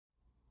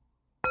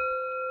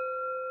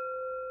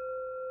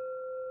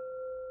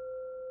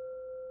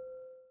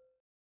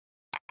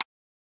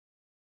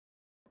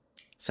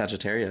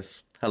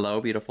Sagittarius. Hello,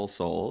 beautiful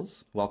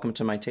souls. Welcome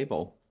to my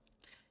table.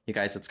 You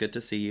guys, it's good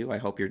to see you. I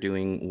hope you're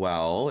doing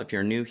well. If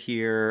you're new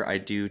here, I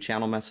do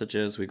channel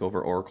messages. We go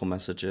over oracle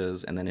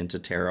messages and then into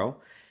tarot.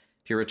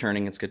 If you're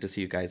returning, it's good to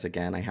see you guys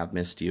again. I have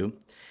missed you.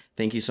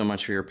 Thank you so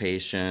much for your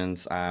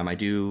patience. I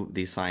do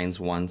these signs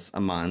once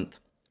a month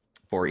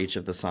for each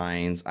of the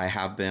signs. I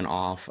have been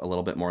off a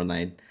little bit more than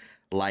I'd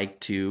like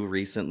to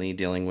recently,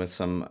 dealing with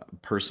some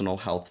personal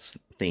health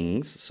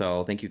things.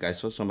 So thank you guys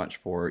so much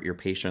for your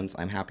patience.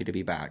 I'm happy to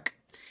be back.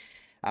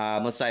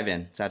 Let's dive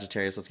in.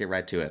 Sagittarius, let's get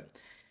right to it.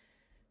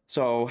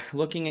 So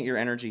looking at your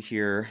energy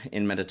here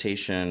in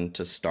meditation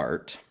to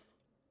start,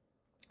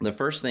 the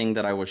first thing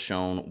that I was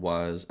shown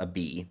was a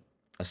bee,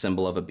 a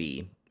symbol of a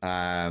bee.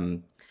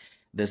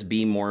 This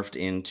bee morphed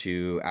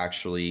into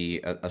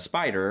actually a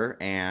spider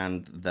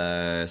and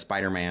the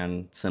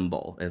Spider-Man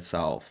symbol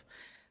itself.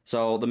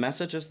 So the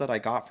messages that I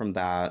got from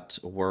that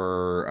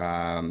were,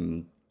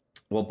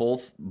 well,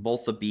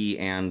 both the bee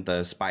and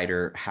the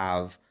spider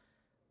have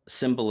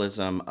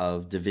symbolism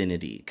of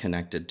divinity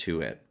connected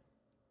to it.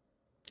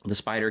 The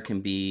spider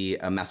can be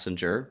a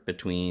messenger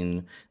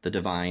between the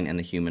divine and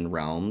the human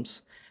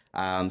realms,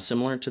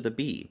 similar to the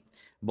bee.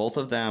 Both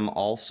of them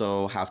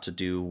also have to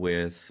do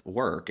with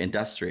work,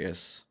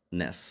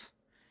 industriousness,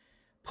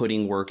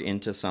 putting work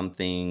into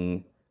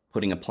something,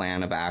 putting a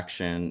plan of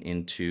action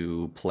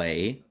into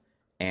play,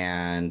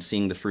 and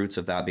seeing the fruits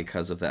of that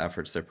because of the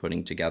efforts they're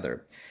putting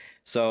together.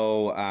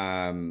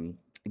 So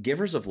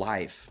givers of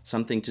life,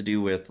 something to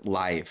do with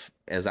life,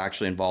 is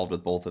actually involved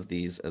with both of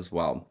these as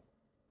well.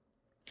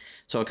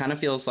 So it kind of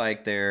feels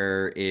like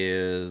there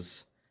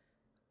is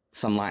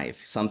some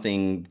life,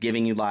 something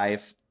giving you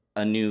life,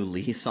 a new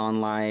lease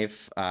on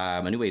life,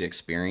 a new way to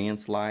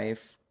experience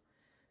life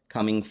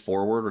coming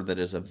forward, or that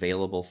is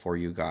available for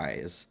you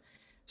guys.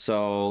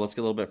 So let's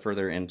get a little bit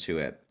further into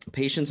it.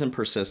 Patience and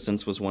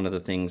persistence was one of the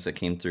things that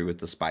came through with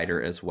the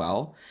spider as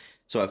well.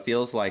 So it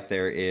feels like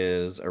there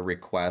is a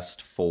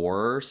request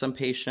for some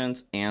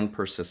patience and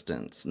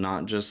persistence,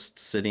 not just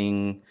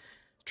sitting,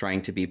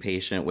 trying to be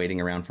patient,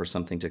 waiting around for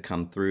something to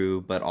come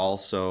through, but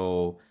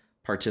also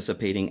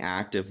participating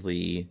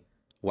actively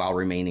while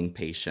remaining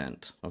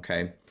patient,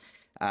 okay?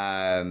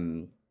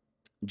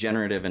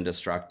 Generative and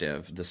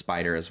destructive, the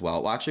spider as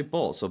well. Well, actually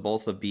both. So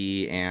both the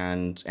bee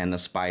and the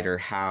spider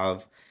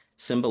have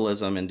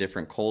symbolism in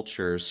different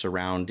cultures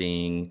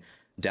surrounding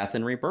death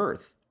and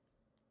rebirth,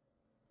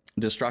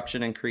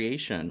 destruction and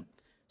creation.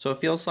 So it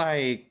feels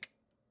like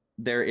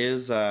there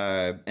is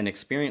an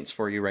experience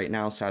for you right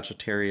now,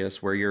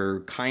 Sagittarius, where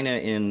you're kind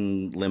of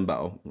in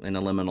limbo, in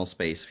a liminal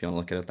space, if you want to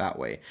look at it that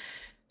way.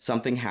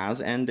 Something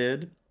has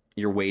ended.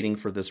 You're waiting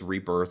for this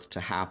rebirth to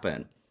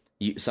happen.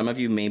 Some of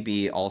you may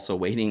be also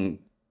waiting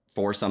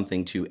for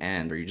something to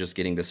end, or you're just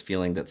getting this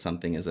feeling that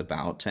something is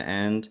about to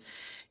end.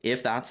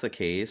 If that's the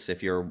case,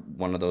 if you're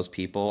one of those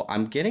people,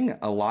 I'm getting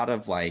a lot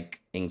of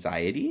like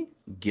anxiety,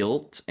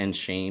 guilt, and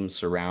shame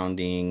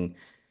surrounding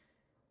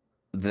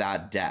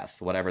that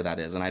death, whatever that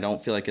is. And I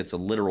don't feel like it's a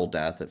literal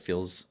death. It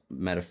feels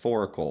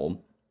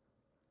metaphorical.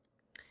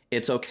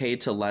 It's okay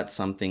to let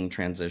something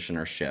transition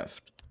or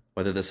shift,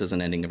 whether this is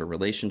an ending of a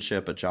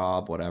relationship, a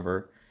job,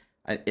 whatever.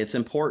 It's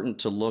important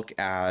to look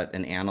at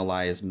and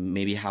analyze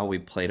maybe how we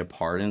played a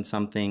part in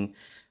something.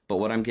 But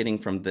what I'm getting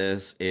from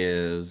this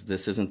is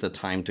this isn't the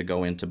time to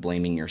go into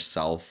blaming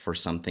yourself for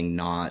something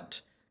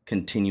not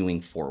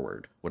continuing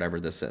forward, whatever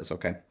this is.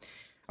 Okay.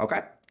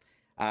 Okay.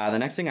 The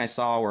next thing I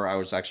saw, where I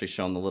was actually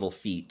shown the little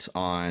feet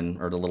on,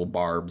 or the little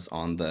barbs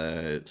on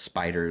the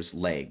spider's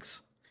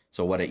legs.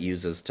 So what it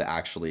uses to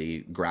actually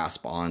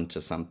grasp onto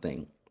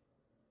something.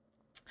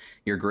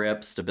 Your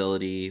grip,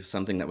 stability,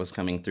 something that was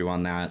coming through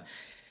on that.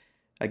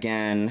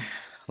 Again,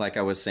 like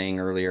I was saying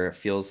earlier, it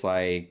feels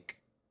like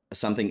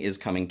something is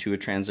coming to a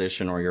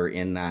transition, or you're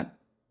in that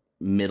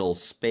middle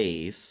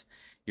space.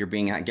 You're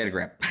being get a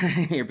grip.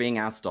 You're being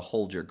asked to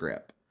hold your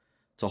grip,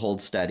 to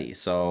hold steady.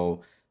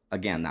 So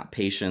again, that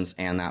patience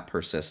and that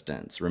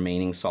persistence,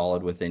 remaining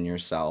solid within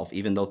yourself,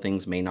 even though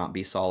things may not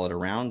be solid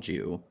around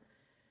you.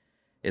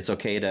 It's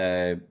okay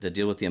to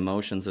deal with the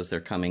emotions as they're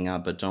coming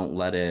up, but don't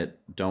let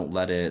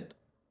it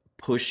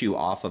push you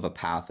off of a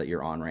path that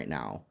you're on right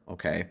now.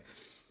 Okay.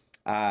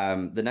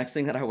 The next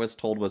thing that I was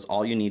told was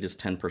all you need is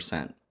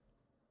 10%.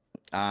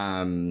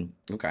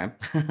 Okay.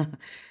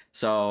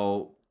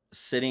 So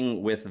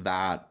sitting with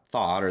that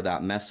thought or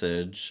that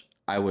message,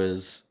 I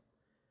was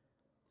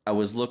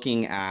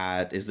looking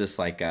at, is this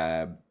like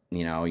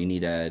you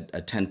need a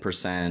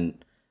 10%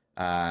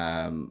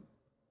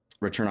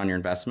 return on your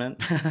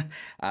investment,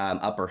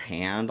 upper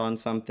hand on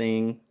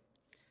something.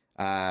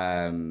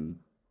 Let me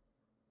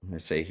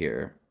say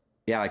here.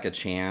 Yeah, like a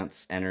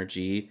chance,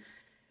 energy.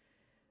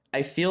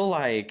 I feel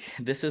like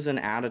this is an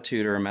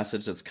attitude or a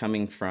message that's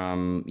coming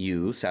from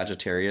you,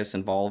 Sagittarius,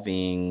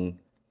 involving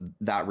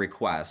that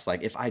request.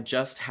 Like, if I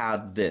just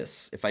had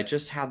this, if I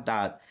just had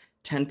that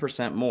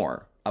 10%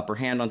 more, upper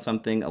hand on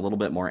something, a little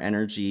bit more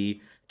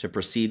energy to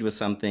proceed with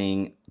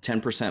something,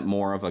 10%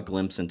 more of a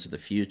glimpse into the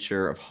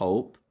future of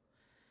hope,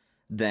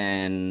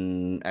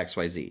 then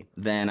XYZ.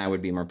 Then I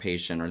would be more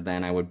patient, or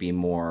then I would be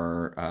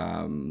more,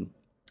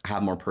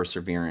 have more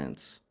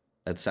perseverance,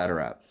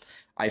 etc.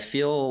 I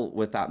feel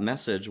with that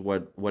message,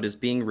 what is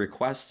being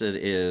requested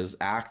is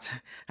act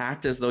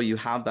as though you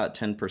have that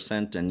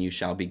 10% and you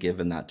shall be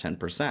given that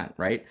 10%,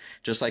 right?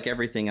 Just like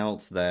everything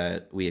else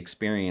that we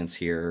experience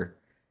here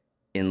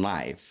in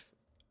life.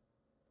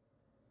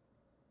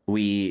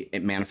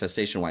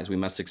 Manifestation wise, we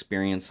must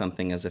experience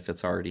something as if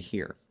it's already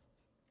here.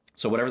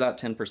 So whatever that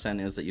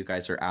 10% is that you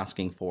guys are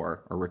asking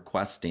for or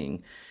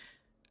requesting,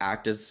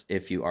 act as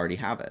if you already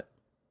have it.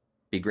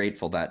 Be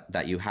grateful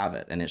that you have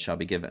it, and it shall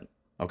be given.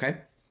 Okay?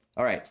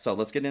 All right, so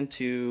let's get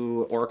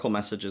into oracle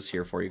messages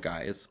here for you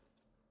guys.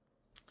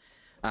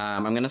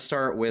 I'm going to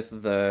start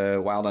with the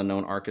Wild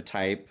Unknown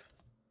Archetype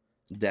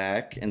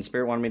deck, and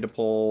Spirit wanted me to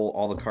pull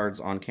all the cards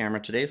on camera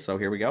today, so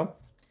here we go.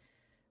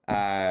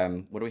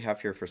 What do we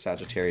have here for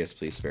Sagittarius,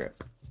 please,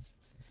 Spirit?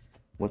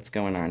 What's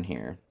going on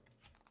here?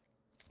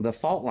 The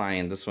fault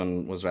line, this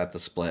one was at the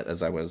split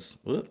as I was,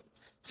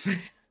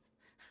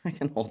 I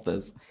can hold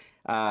this,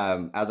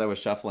 as I was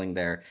shuffling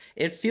there.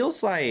 It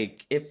feels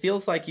like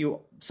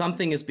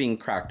something is being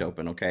cracked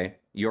open, okay?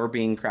 You're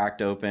being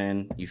cracked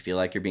open. You feel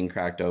like you're being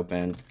cracked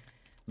open.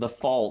 The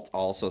fault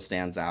also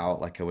stands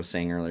out, like I was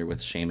saying earlier,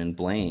 with shame and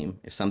blame.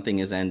 If something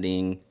is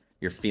ending,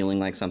 you're feeling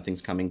like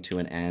something's coming to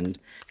an end,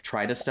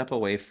 try to step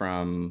away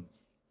from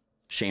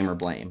shame or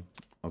blame,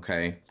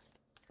 okay?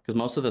 Because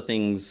most of the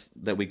things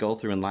that we go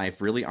through in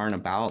life really aren't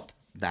about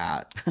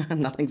that.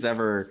 Nothing's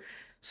ever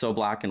so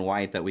black and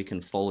white that we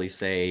can fully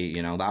say,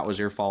 you know, that was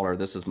your fault or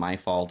this is my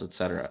fault,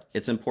 etc.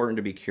 It's important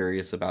to be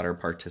curious about our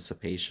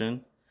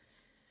participation.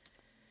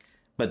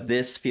 But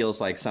this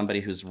feels like somebody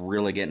who's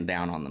really getting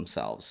down on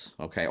themselves,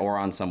 okay, or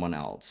on someone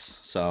else.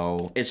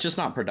 So it's just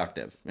not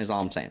productive, is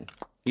all I'm saying.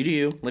 You do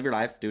you, live your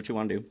life, do what you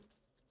want to do.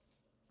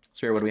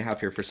 Spirit, what do we have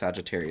here for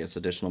Sagittarius?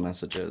 Additional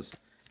messages.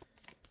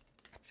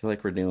 I feel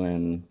like we're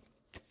doing...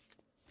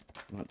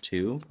 Not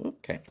two.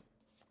 Okay.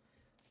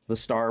 The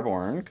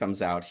Starborn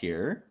comes out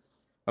here.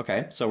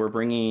 Okay, so we're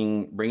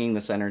bringing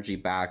this energy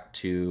back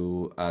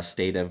to a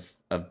state of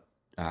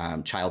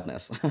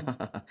childness,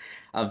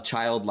 of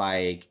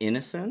childlike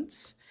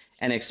innocence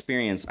and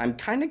experience. I'm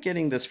kind of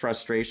getting this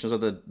frustration. So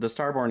the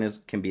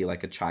Starborn can be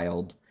like a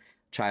child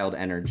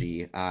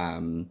energy.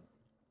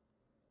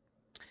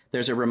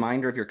 There's a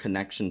reminder of your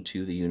connection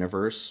to the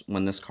universe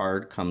when this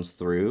card comes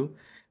through.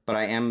 But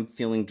I am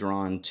feeling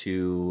drawn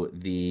to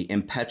the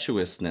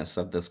impetuousness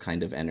of this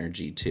kind of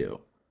energy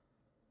too.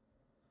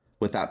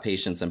 With that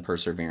patience and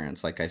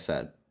perseverance, like I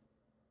said.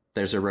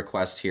 There's a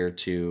request here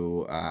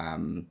to,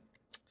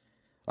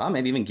 well,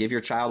 maybe even give your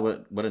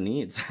child what it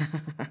needs.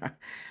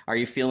 Are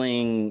you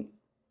feeling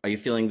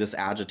this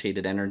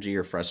agitated energy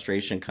or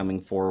frustration coming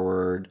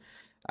forward?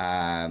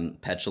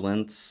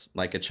 Petulance,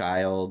 like a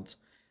child?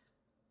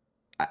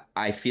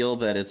 I feel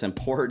that it's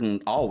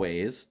important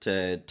always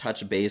to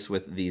touch base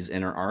with these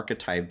inner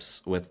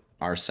archetypes with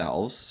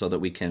ourselves so that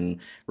we can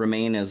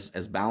remain as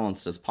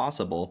balanced as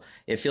possible.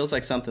 It feels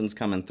like something's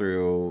coming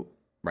through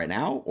right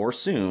now or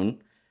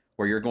soon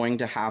where you're going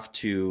to have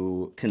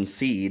to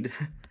concede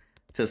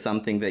to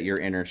something that your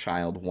inner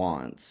child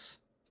wants.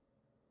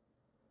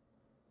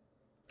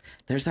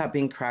 There's that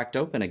being cracked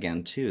open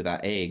again too,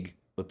 that egg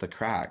with the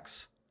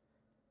cracks.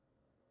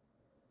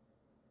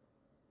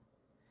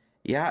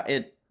 Yeah,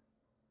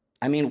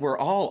 I mean, we're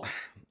all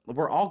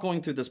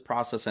going through this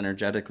process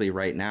energetically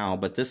right now,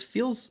 but this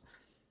feels,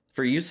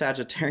 for you,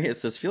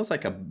 Sagittarius, this feels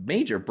like a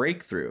major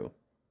breakthrough.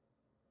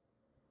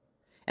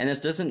 And this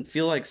doesn't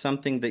feel like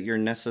something that you're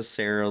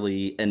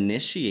necessarily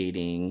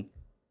initiating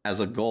as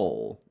a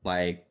goal.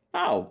 Like,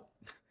 oh,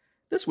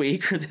 this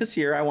week or this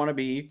year, I want to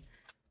be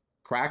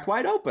cracked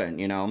wide open,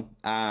 you know?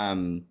 I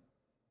mean,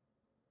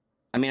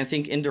 I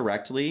think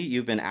indirectly,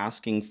 you've been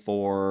asking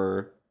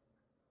for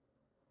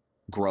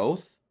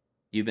growth.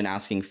 You've been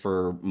asking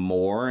for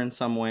more in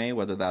some way,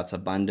 whether that's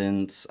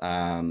abundance,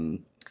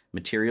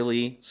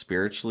 materially,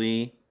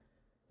 spiritually,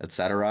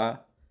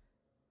 etc.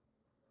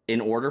 In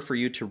order for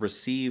you to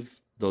receive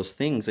those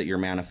things that you're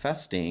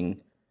manifesting,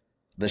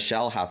 the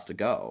shell has to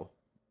go.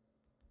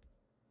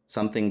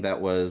 Something that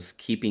was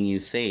keeping you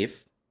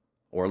safe,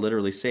 or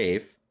literally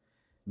safe,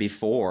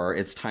 before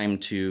it's time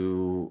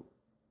to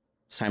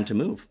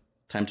move.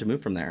 Time to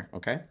move from there,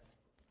 okay?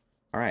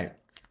 All right.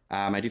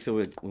 I do feel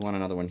we want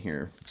another one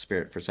here,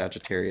 Spirit, for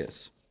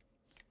Sagittarius.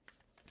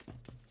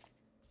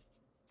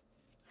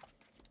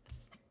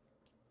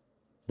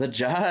 The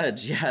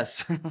Judge,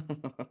 yes.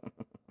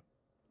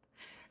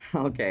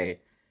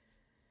 Okay.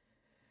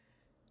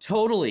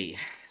 Totally.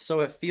 So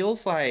it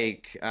feels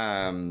like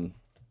you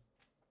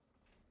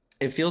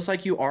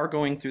are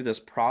going through this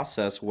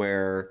process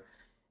where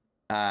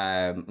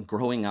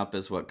growing up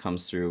is what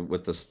comes through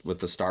with the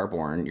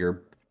Starborn.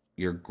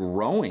 You're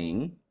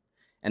growing.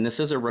 And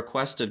this is a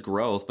requested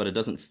growth, but it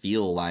doesn't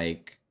feel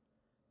like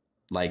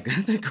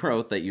the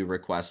growth that you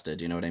requested.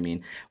 You know what I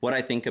mean? What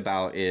I think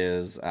about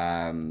is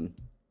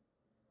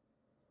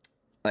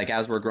like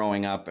as we're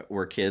growing up,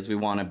 we're kids, we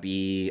want to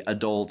be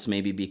adults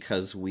maybe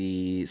because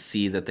we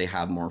see that they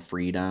have more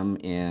freedom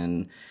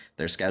in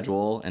their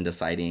schedule and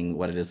deciding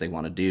what it is they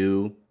want to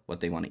do,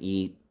 what they want to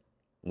eat,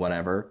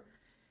 whatever.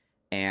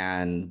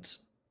 And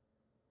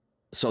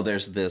so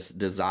there's this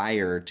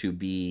desire to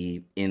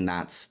be in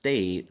that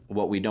state.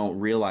 What we don't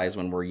realize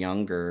when we're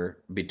younger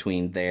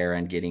between there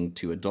and getting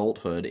to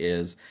adulthood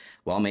is,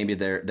 well, maybe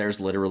there's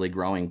literally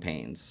growing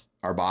pains.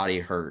 Our body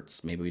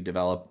hurts. Maybe we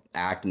develop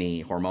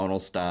acne, hormonal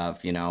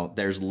stuff, you know,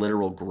 there's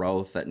literal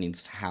growth that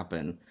needs to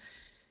happen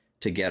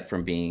to get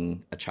from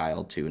being a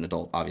child to an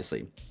adult,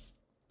 obviously.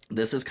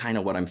 This is kind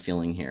of what I'm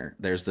feeling here.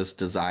 There's this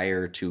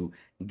desire to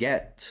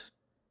get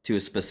to a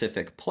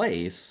specific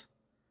place,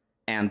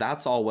 and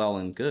that's all well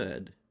and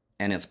good,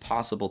 and it's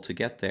possible to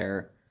get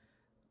there.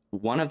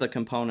 One of the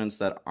components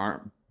that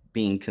aren't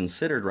being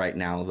considered right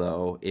now,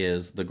 though,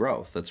 is the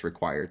growth that's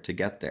required to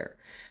get there.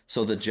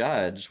 So the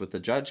judge, with the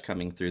judge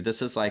coming through,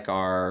 this is like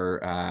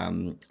our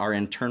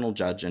internal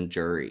judge and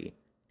jury.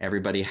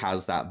 Everybody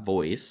has that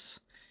voice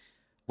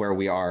where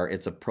we are.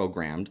 It's a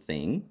programmed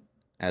thing.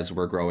 As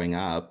we're growing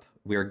up,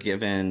 we're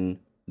given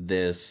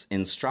this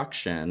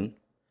instruction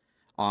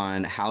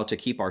on how to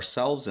keep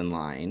ourselves in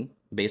line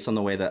based on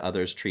the way that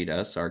others treat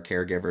us, our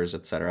caregivers,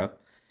 etc.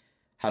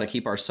 How to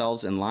keep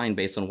ourselves in line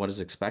based on what is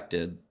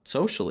expected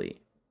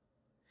socially.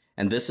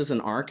 And this is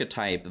an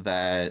archetype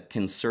that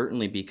can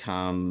certainly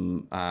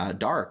become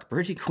dark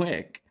pretty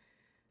quick,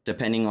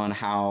 depending on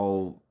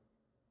how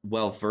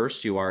well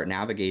versed you are at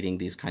navigating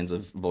these kinds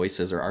of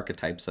voices or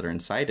archetypes that are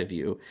inside of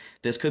you.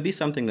 This could be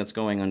something that's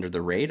going under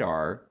the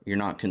radar. You're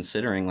not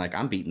considering, like,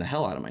 I'm beating the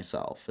hell out of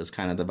myself, is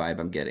kind of the vibe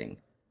I'm getting.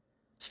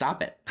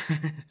 Stop it.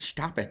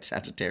 Stop it,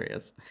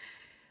 Sagittarius.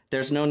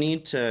 There's no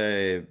need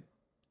to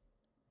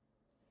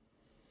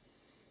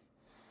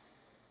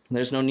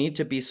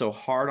be so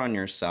hard on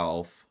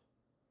yourself.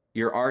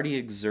 You're already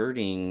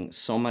exerting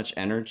so much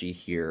energy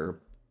here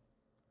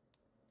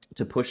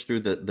to push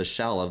through the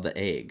shell of the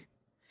egg.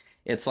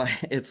 It's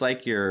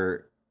like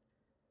you're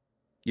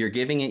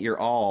giving it your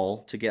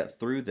all to get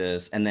through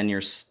this, and then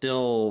you're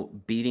still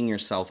beating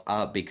yourself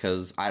up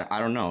because I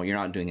don't know, you're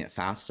not doing it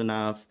fast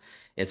enough.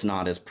 It's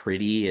not as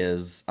pretty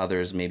as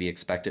others maybe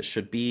expect it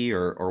should be,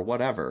 or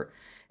whatever.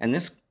 And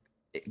this,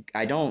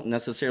 I don't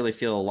necessarily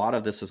feel a lot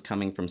of this is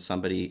coming from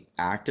somebody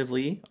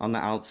actively on the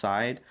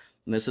outside.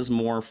 This is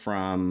more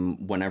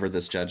from whenever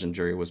this judge and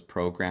jury was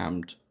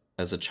programmed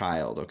as a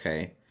child,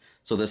 okay?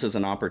 So this is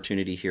an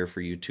opportunity here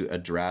for you to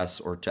address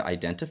or to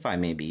identify,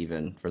 maybe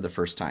even for the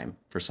first time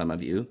for some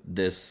of you,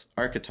 this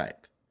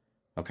archetype,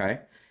 okay?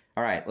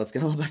 All right, let's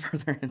get a little bit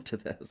further into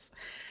this.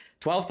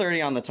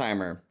 12:30 on the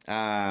timer.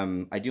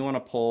 I do want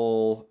to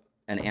pull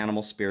an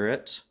animal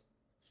spirit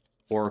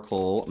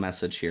oracle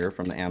message here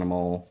from the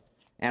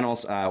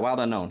wild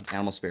unknown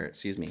animal spirit,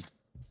 excuse me.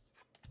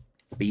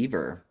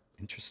 Beaver.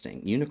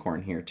 Interesting.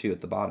 Unicorn here too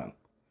at the bottom.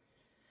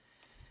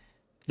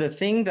 The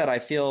thing that I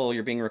feel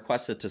you're being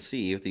requested to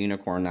see with the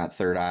unicorn, that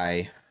third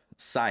eye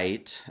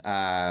sight,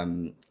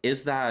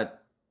 is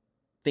that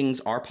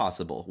things are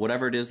possible.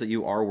 Whatever it is that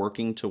you are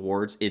working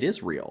towards, it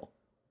is real.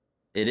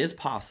 It is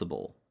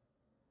possible.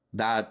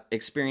 That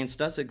experience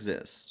does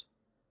exist.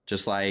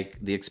 Just like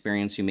the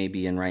experience you may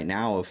be in right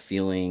now of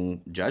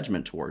feeling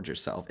judgment towards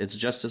yourself. It's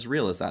just as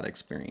real as that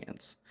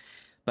experience.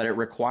 But it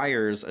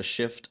requires a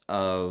shift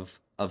of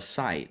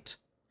sight.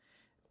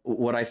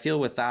 What I feel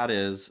with that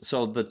is,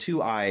 so the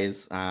two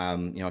eyes,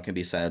 it can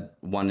be said,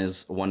 one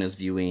is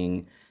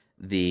viewing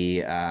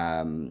the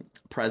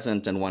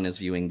present and one is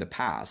viewing the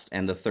past,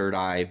 and the third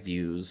eye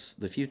views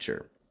the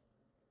future.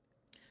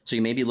 So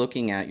you may be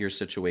looking at your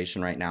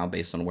situation right now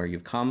based on where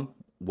you've come,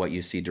 what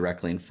you see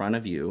directly in front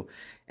of you,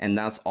 and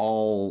that's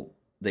all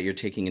that you're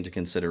taking into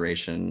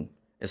consideration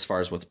as far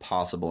as what's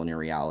possible in your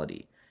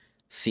reality.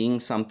 Seeing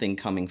something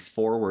coming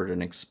forward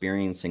and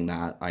experiencing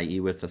that, i.e.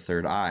 with the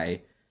third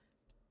eye,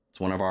 it's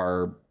one of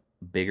our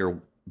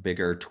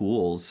bigger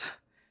tools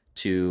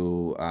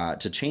to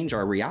change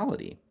our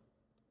reality.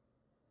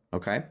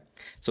 Okay,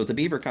 so with the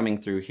beaver coming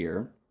through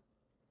here,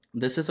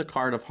 this is a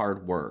card of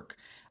hard work.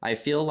 I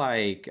feel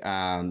like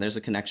there's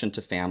a connection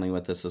to family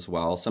with this as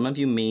well. Some of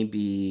you may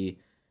be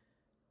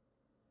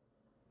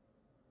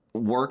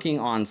working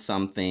on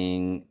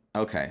something.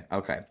 Okay.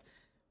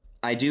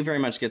 I do very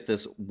much get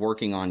this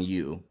working on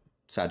you,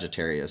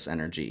 Sagittarius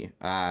energy.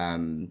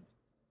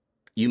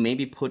 You may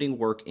be putting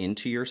work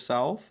into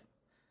yourself,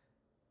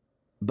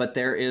 but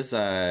there is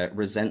a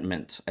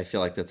resentment, I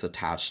feel like, that's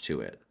attached to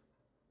it.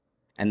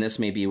 And this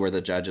may be where the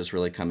judge is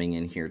really coming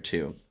in here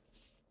too,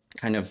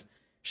 kind of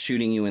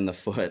shooting you in the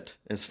foot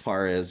as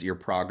far as your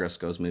progress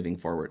goes moving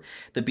forward.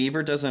 The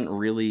beaver doesn't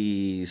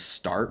really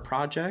start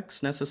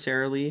projects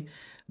necessarily,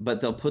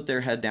 but they'll put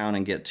their head down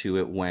and get to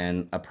it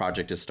when a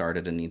project is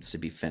started and needs to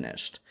be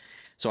finished.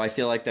 So I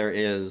feel like there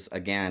is,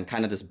 again,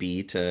 kind of this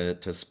bee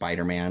to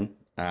Spider-Man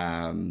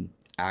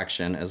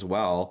action as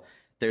well.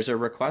 There's a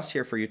request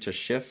here for you to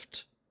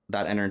shift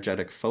that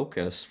energetic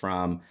focus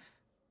from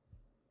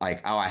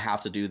like, oh, I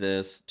have to do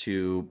this,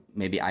 to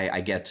maybe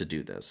I get to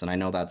do this. And I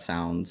know that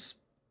sounds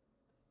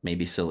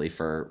maybe silly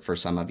for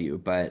some of you,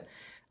 but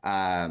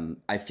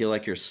I feel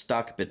like you're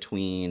stuck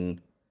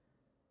between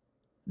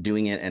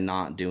doing it and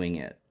not doing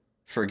it.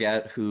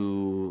 Forget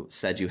who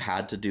said you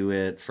had to do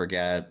it.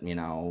 Forget, you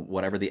know,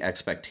 whatever the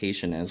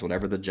expectation is,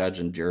 whatever the judge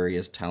and jury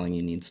is telling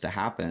you needs to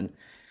happen.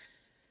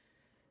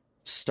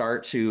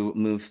 Start to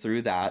move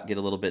through that, get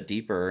a little bit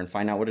deeper, and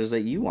find out what it is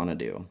that you want to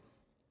do.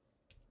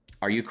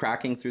 Are you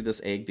cracking through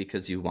this egg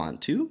because you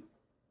want to?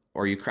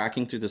 Or are you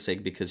cracking through this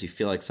egg because you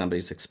feel like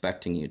somebody's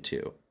expecting you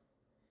to?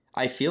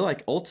 I feel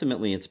like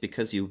ultimately it's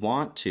because you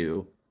want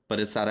to, but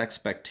it's that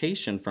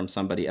expectation from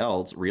somebody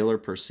else, real or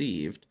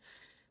perceived,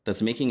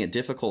 that's making it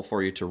difficult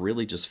for you to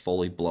really just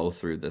fully blow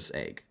through this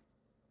egg.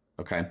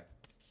 Okay?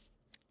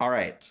 All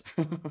right.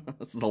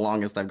 This is the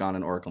longest I've gone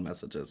in Oracle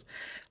messages.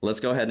 Let's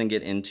go ahead and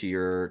get into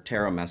your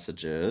tarot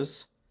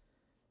messages.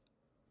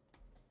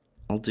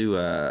 I'll do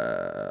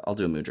a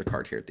Mudra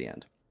card here at the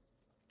end.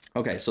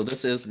 Okay, so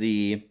this is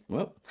the,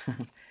 whoop,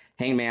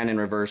 Hangman in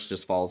reverse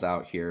just falls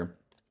out here.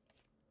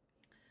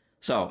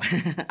 So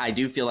I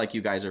do feel like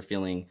you guys are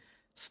feeling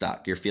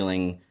stuck. You're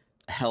feeling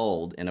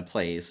held in a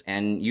place,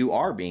 and you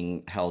are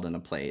being held in a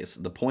place.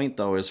 The point,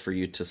 though, is for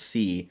you to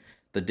see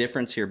the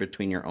difference here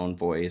between your own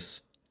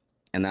voice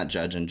and that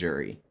judge and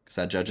jury, because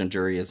that judge and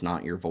jury is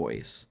not your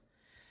voice.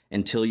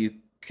 Until you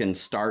can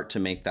start to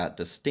make that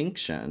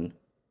distinction,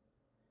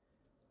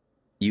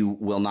 you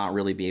will not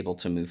really be able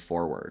to move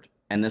forward.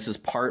 And this is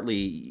partly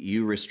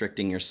you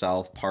restricting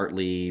yourself,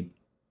 partly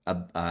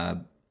a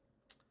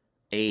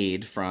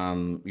aid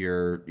from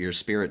your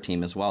spirit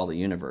team as well, the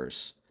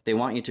universe. They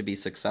want you to be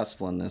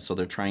successful in this, so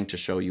they're trying to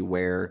show you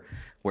where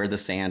the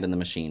sand in the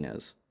machine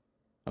is.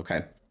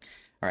 Okay.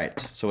 All right.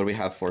 So what do we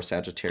have for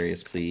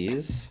Sagittarius,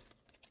 please?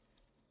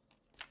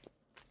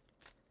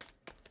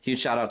 Huge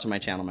shout out to my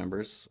channel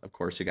members. Of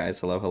course, you guys.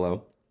 Hello,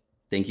 hello.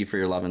 Thank you for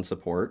your love and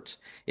support.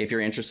 If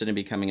you're interested in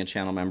becoming a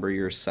channel member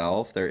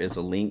yourself, there is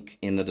a link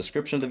in the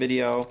description of the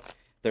video.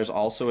 There's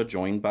also a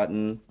join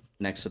button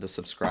next to the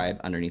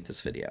subscribe underneath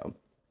this video.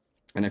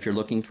 And if you're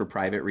looking for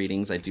private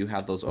readings, I do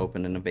have those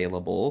open and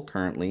available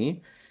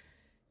currently.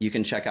 You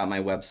can check out my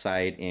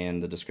website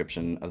in the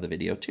description of the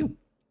video too.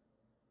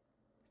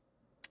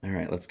 All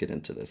right, let's get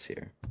into this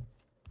here.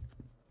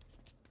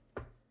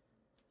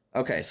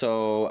 Okay,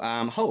 so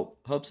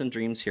hopes and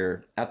dreams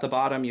here. At the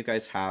bottom, you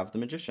guys have the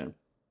Magician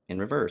in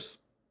reverse.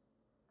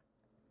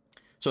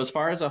 So as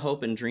far as a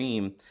hope and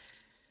dream,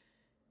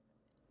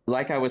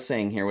 like I was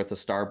saying here with the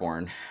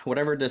Starborn,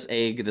 whatever this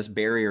egg, this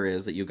barrier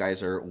is that you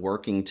guys are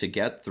working to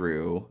get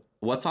through,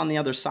 what's on the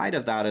other side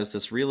of that is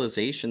this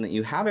realization that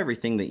you have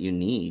everything that you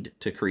need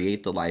to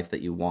create the life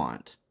that you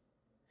want.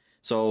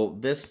 So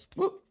this,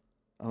 whoop,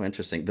 oh,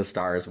 interesting. The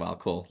star as well.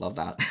 Cool. Love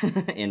that.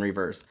 In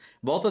reverse.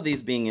 Both of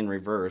these being in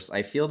reverse,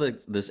 I feel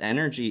that this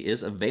energy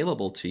is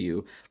available to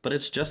you, but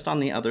it's just on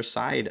the other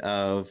side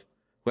of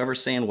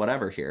whoever's saying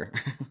whatever here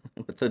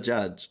with the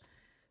judge.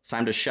 It's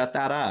time to shut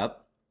that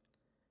up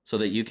so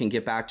that you can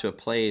get back to a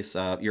place.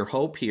 Your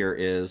hope here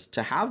is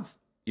to have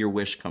your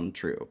wish come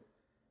true.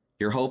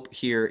 Your hope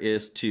here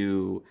is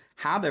to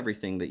have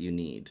everything that you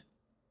need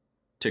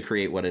to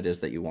create what it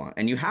is that you want.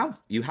 And you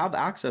have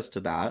access to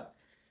that.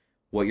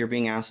 What you're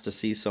being asked to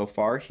see so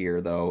far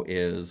here, though,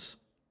 is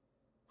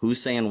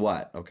who's saying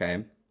what,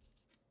 okay?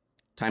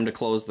 Time to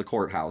close the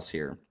courthouse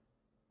here.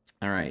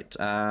 All right,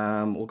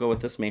 we'll go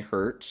with This May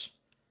Hurt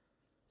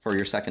for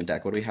your second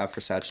deck. What do we have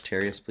for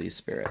Sagittarius, please,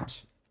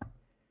 Spirit?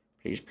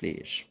 Please,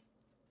 please.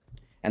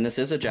 And this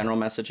is a general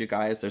message, you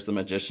guys. There's the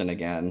Magician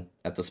again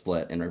at the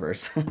split in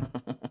reverse.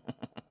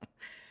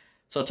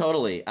 So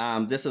totally,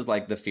 this is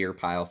like the fear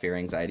pile, fear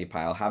anxiety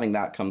pile, having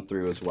that come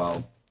through as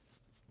well.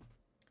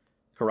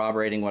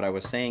 Corroborating what I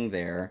was saying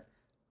there,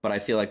 but I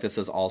feel like this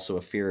is also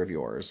a fear of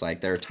yours.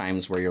 Like there are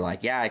times where you're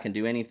like, yeah, I can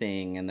do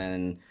anything, and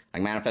then I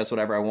manifest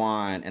whatever I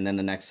want, and then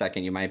the next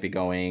second you might be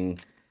going,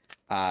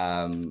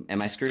 am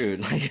I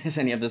screwed? Like, is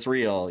any of this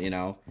real? You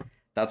know,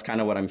 that's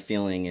kind of what I'm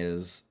feeling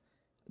is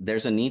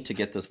there's a need to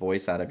get this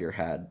voice out of your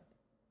head.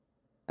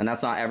 And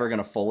that's not ever going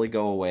to fully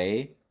go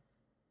away,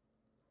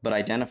 but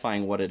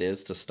identifying what it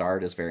is to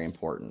start is very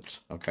important.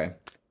 Okay.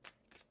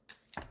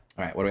 All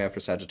right. What do we have for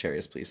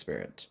Sagittarius, please,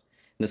 Spirit?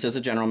 This is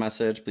a general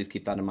message. Please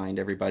keep that in mind,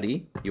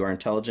 everybody. You are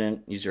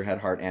intelligent. Use your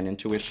head, heart, and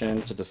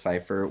intuition to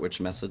decipher which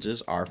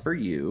messages are for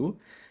you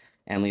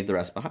and leave the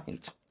rest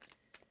behind.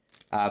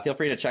 Feel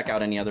free to check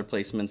out any other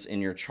placements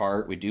in your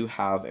chart. We do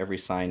have every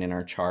sign in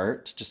our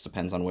chart. Just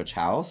depends on which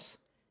house.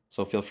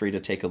 So feel free to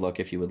take a look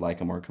if you would like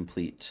a more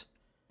complete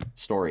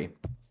story.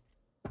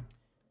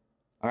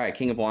 All right,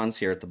 King of Wands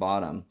here at the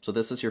bottom. So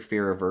this is your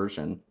fear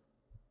aversion.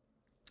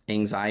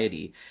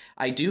 Anxiety.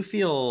 I do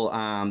feel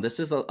this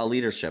is a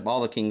leadership.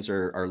 All the kings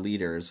are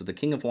leaders. The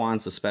King of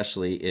Wands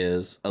especially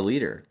is a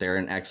leader. They're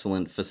an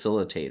excellent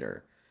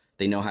facilitator.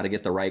 They know how to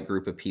get the right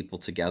group of people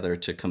together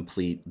to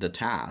complete the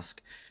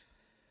task.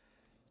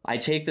 I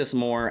take this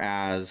more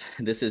as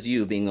this is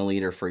you being the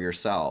leader for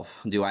yourself.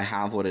 Do I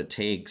have what it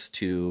takes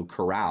to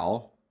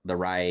corral the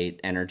right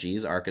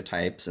energies,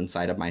 archetypes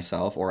inside of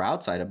myself or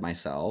outside of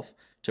myself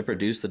to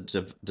produce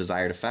the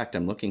desired effect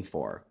I'm looking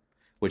for?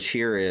 which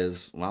here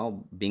is,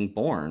 well, being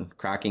born,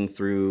 cracking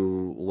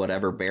through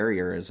whatever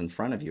barrier is in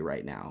front of you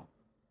right now.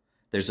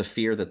 There's a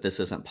fear that this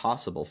isn't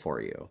possible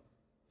for you.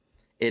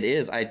 It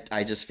is.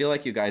 I just feel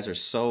like you guys are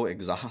so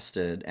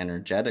exhausted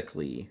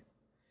energetically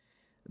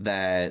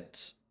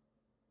that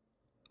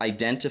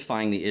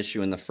identifying the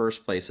issue in the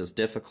first place is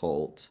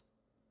difficult,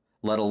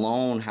 let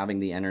alone having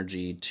the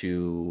energy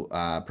to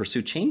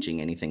pursue changing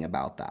anything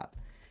about that.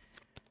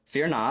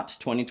 Fear not,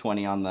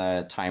 2020 on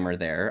the timer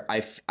there.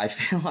 I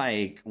feel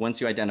like once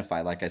you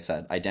identify, like I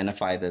said,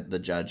 identify that the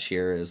judge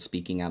here is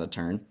speaking out of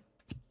turn,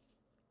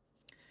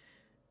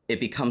 it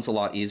becomes a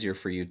lot easier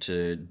for you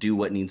to do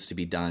what needs to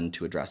be done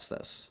to address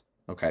this,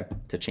 okay?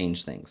 To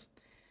change things.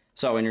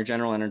 So in your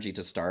general energy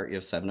to start, you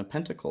have Seven of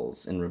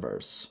Pentacles in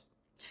reverse.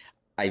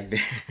 I'm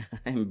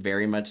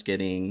very much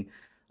getting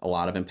a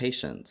lot of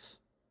impatience.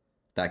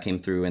 That came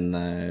through in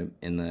the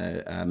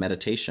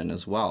meditation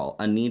as well.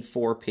 A need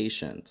for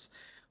patience.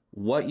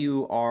 What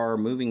you are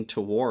moving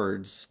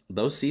towards,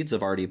 those seeds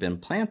have already been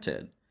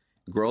planted.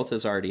 Growth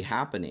is already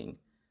happening.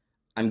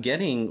 I'm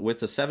getting, with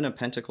the Seven of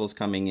Pentacles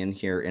coming in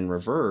here in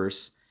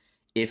reverse,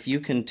 if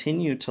you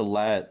continue to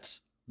let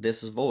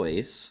this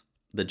voice,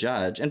 the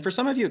judge, and for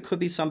some of you, it could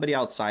be somebody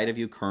outside of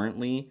you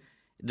currently,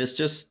 this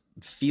just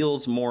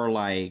feels more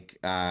like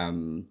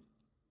that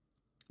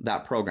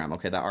program,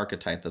 okay, that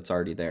archetype that's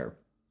already there.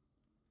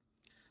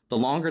 The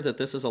longer that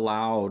this is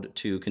allowed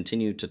to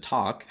continue to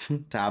talk,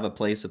 to have a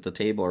place at the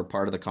table or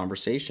part of the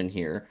conversation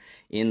here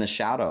in the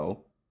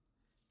shadow,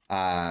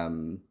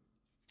 the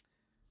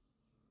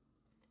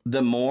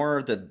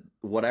more that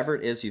whatever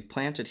it is you've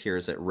planted here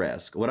is at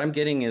risk. What I'm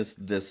getting is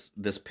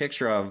this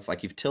picture of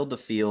like you've tilled the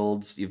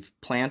fields, you've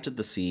planted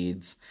the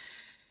seeds,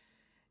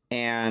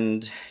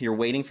 and you're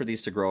waiting for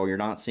these to grow. You're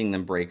not seeing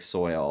them break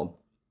soil.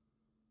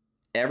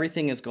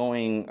 Everything is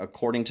going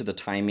according to the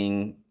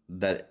timing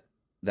that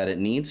it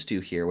needs to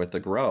here with the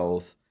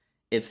growth.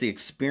 It's the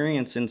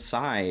experience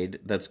inside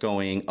that's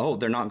going, oh,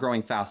 they're not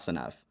growing fast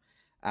enough.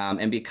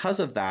 And because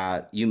of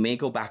that, you may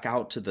go back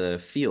out to the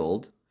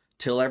field,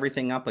 till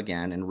everything up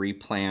again and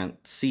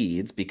replant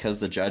seeds because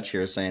the judge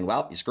here is saying,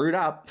 well, you screwed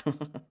up.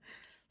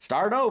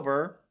 Start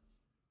over.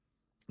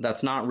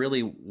 That's not really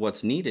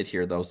what's needed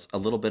here, though. A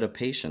little bit of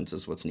patience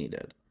is what's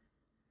needed.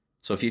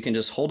 So if you can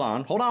just hold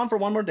on for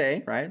one more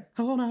day, right?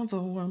 Hold on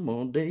for one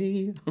more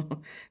day.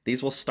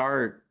 These will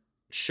start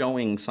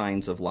showing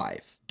signs of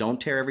life. Don't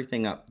tear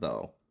everything up,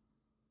 though,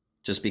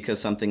 just because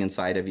something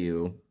inside of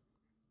you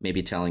may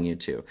be telling you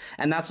to.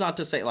 And that's not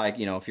to say, like,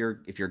 you know, if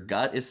your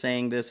gut is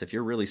saying this, if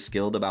you're really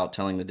skilled about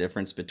telling the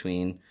difference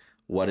between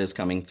what is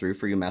coming through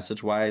for you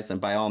message-wise, then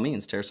by all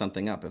means, tear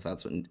something up if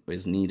that's what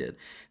is needed.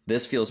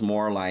 This feels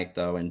more like,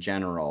 though, in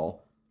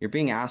general, you're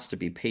being asked to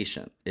be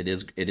patient. It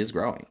is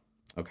growing,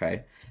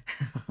 okay?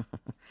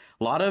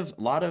 A lot of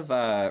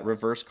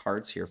reverse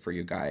cards here for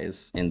you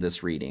guys in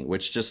this reading,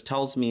 which just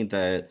tells me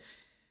that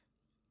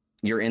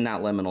you're in that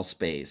liminal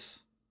space.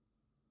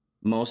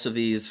 Most of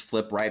these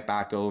flip right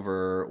back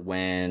over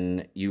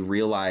when you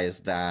realize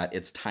that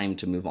it's time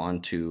to move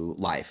on to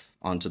life,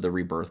 onto the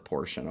rebirth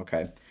portion,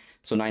 okay?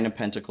 So Nine of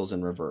Pentacles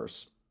in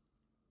reverse.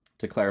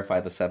 To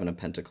clarify, the Seven of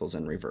Pentacles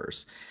in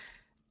reverse.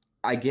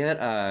 I get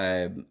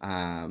like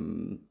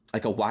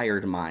a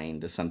wired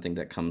mind is something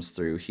that comes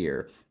through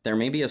here. There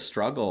may be a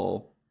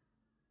struggle.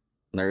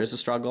 There is a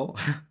struggle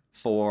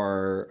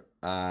for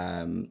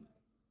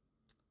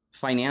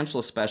financial,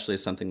 especially,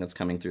 is something that's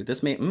coming through.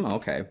 This may,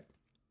 okay.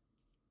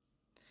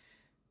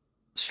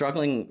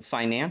 Struggling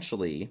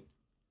financially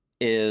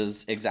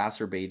is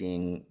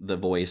exacerbating the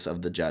voice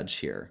of the judge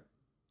here.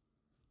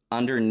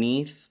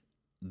 Underneath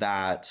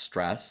that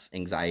stress,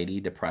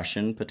 anxiety,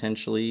 depression,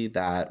 potentially,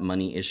 that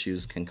money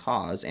issues can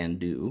cause and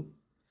do,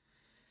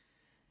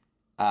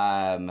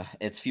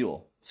 it's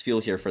fuel. It's fuel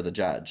here for the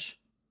judge.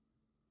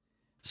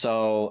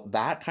 So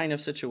that kind of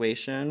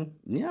situation,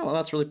 yeah, well,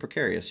 that's really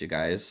precarious, you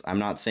guys. I'm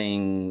not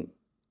saying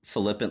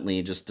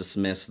flippantly just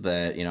dismiss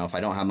that, you know, if I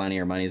don't have money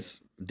or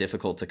money's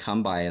difficult to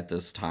come by at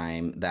this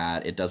time,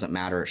 that it doesn't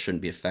matter, it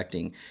shouldn't be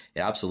affecting. It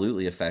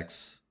absolutely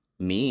affects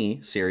me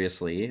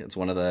seriously. It's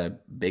one of the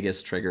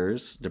biggest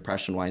triggers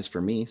depression-wise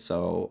for me,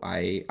 so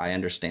I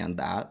understand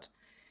that.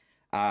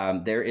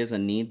 There is a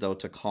need, though,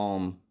 to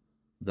calm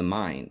the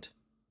mind.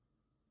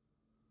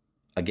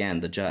 Again,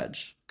 the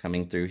judge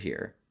coming through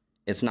here.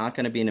 It's not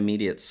going to be an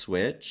immediate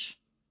switch,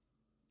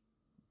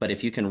 but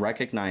if you can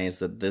recognize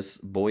that this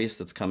voice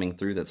that's coming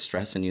through that's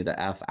stressing you the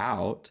F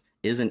out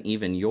isn't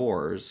even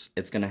yours,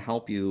 it's going to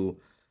help you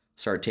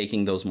start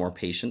taking those more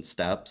patient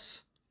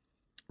steps,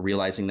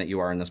 realizing that you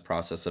are in this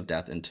process of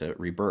death into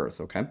rebirth,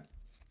 okay?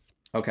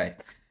 Okay,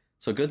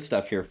 so good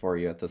stuff here for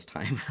you at this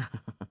time.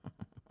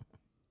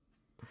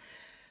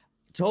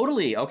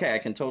 Totally, okay, I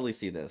can totally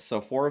see this. So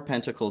Four of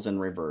Pentacles in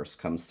reverse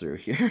comes through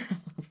here.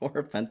 Four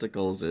of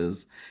Pentacles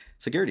is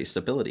security,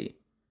 stability.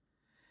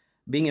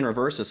 Being in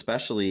reverse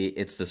especially,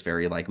 it's this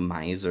very like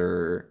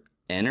miser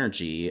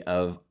energy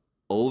of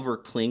over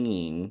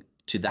clinging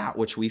to that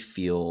which we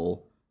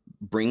feel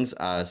brings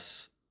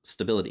us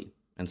stability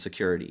and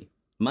security.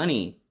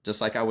 Money, just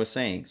like I was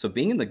saying. So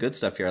being in the good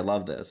stuff here, I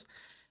love this.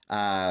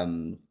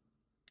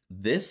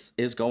 This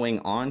is going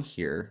on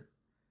here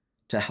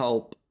to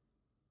help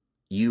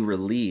you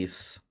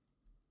release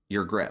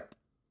your grip.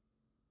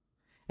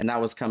 And that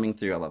was coming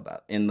through. I love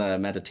that. In the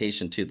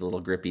meditation too, the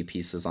little grippy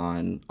pieces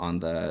on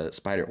the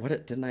spider.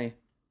 Didn't I?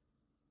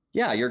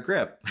 Yeah, your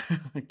grip.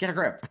 Get a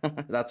grip.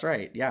 That's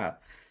right. Yeah.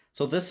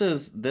 So this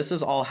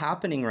is all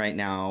happening right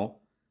now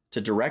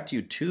to direct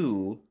you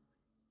to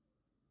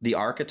the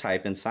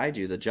archetype inside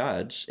you, the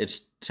judge.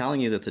 It's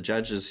telling you that the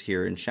judge is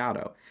here in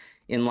shadow.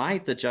 In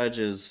light, the judge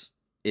is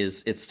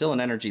it's still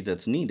an energy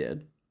that's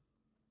needed.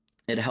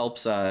 It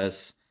helps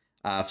us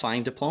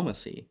find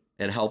diplomacy.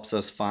 It helps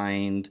us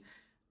find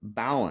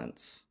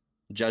balance,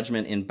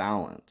 judgment in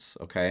balance,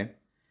 okay?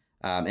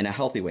 In a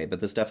healthy way,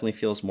 but this definitely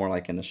feels more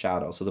like in the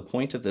shadow. So the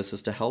point of this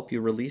is to help you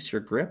release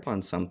your grip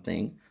on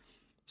something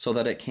so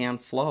that it can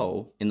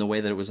flow in the way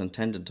that it was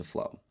intended to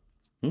flow.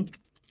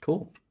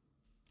 Cool.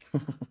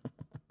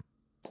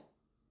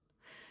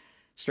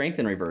 Strength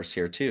in reverse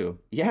here too.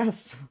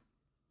 Yes.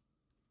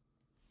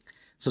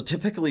 So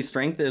typically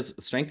strength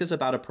is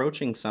about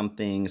approaching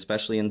something,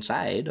 especially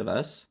inside of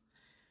us,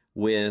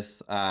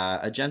 with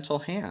a gentle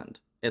hand.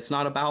 It's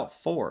not about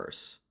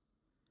force.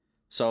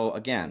 So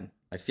again,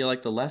 I feel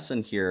like the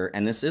lesson here,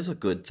 and this is a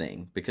good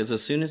thing, because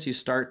as soon as you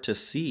start to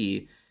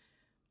see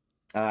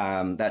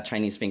that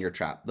Chinese finger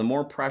trap, the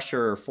more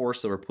pressure or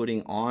force that we're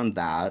putting on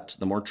that,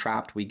 the more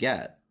trapped we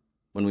get.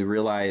 When we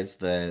realize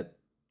that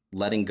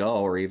letting go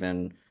or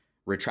even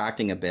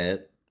retracting a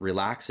bit,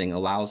 relaxing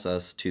allows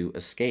us to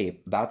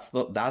escape. That's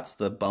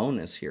the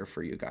bonus here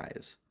for you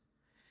guys,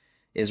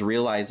 is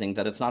realizing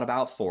that it's not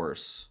about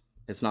force.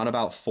 It's not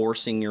about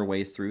forcing your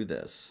way through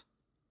this.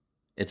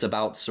 It's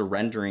about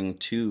surrendering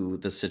to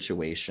the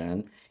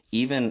situation,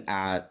 even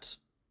at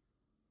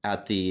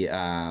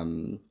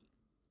the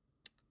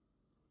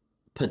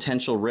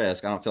potential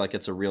risk. I don't feel like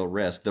it's a real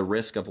risk. The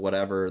risk of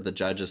whatever the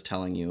judge is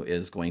telling you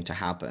is going to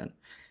happen.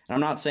 And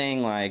I'm not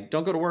saying like,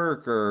 don't go to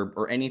work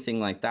or anything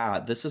like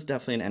that. This is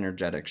definitely an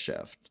energetic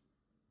shift.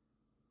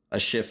 A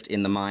shift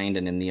in the mind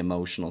and in the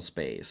emotional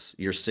space.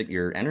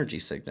 Your energy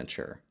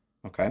signature.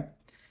 Okay?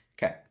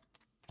 Okay.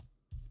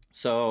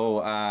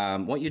 So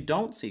what you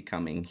don't see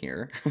coming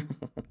here,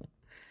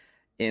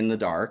 in the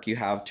dark, you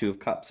have Two of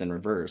Cups in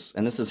reverse.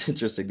 And this is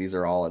interesting. These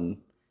are all in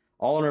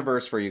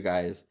reverse for you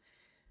guys.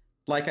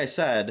 Like I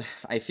said,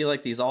 I feel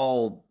like these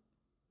all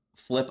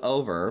flip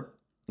over.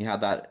 You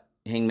have that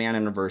Hangman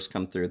in reverse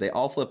come through. They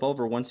all flip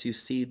over once you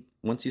see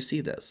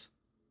this.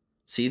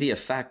 See the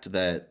effect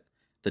that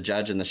the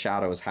judge in the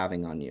shadow is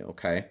having on you,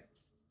 okay?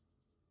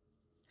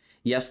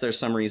 Yes, there's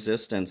some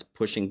resistance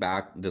pushing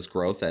back this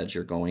growth edge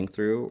you're going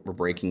through. We're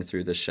breaking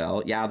through the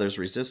shell. Yeah, there's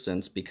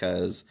resistance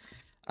because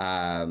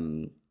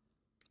that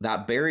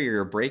barrier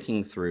you're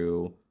breaking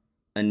through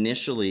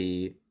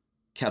initially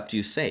kept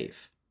you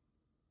safe.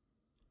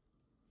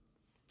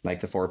 Like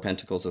the Four of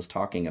Pentacles is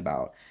talking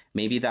about.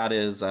 Maybe that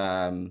is,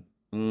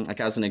 like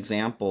as an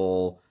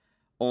example,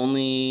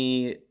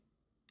 only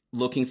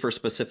looking for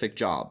specific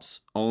jobs,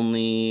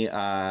 only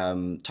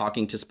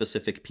talking to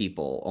specific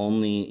people,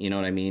 only, you know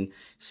what I mean?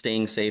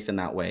 Staying safe in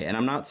that way. And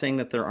I'm not saying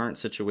that there aren't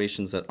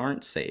situations that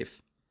aren't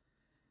safe.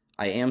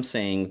 I am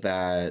saying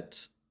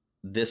that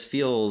this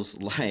feels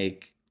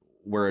like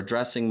we're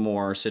addressing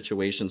more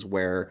situations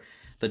where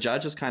the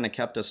judge has kind of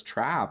kept us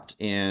trapped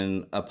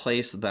in a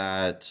place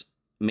that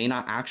may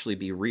not actually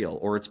be real,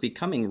 or it's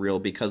becoming real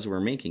because we're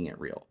making it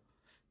real.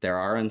 There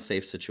are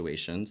unsafe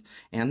situations,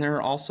 and there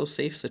are also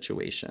safe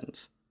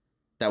situations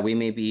that we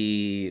may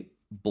be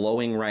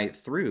blowing right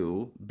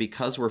through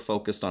because we're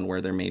focused on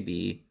where there may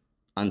be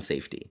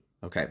unsafety.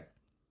 Okay.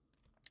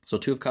 So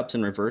Two of Cups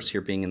in reverse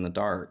here being in the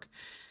dark.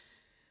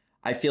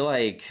 I feel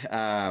like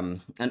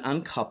an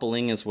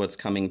uncoupling is what's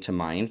coming to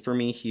mind for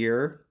me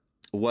here.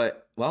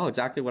 Well,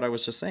 exactly what I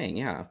was just saying.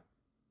 Yeah.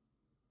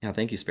 Yeah,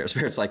 thank you, Spirit.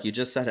 Spirit's like, you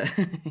just said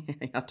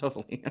it. Yeah,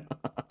 totally.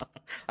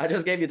 I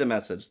just gave you the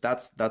message.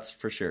 That's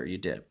for sure. You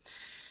did.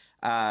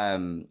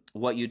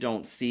 What you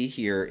don't see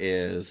here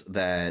is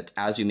that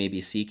as you may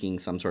be seeking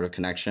some sort of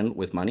connection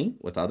with money,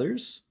 with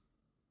others,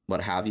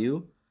 what have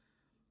you,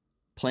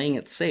 playing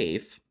it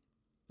safe.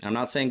 I'm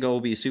not saying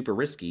go be super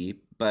risky,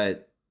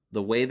 but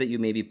the way that you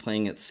may be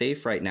playing it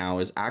safe right now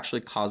is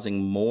actually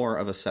causing more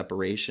of a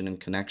separation and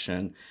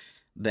connection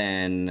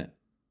than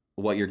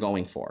what you're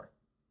going for.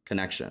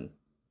 Connection.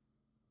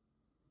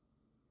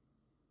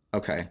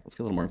 Okay, let's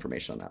get a little more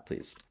information on that,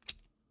 please.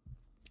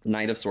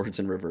 Knight of Swords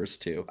in reverse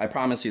too. I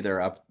promise you there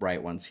are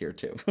upright ones here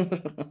too.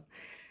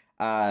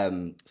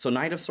 So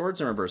Knight of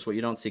Swords in reverse, what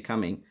you don't see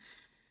coming,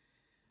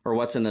 or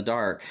what's in the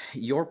dark.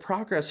 Your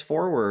progress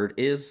forward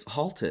is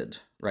halted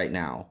right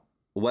now.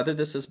 Whether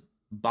this is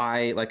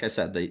by, like I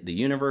said, the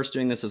universe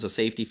doing this as a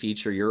safety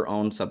feature, your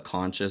own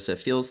subconscious, it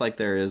feels like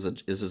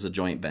this is a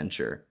joint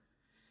venture.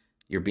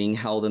 You're being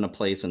held in a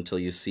place until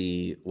you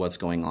see what's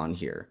going on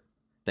here.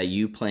 That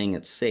you playing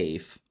it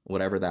safe,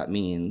 whatever that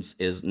means,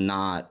 is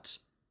not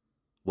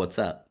what's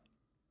up,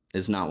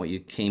 is not what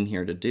you came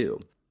here to do.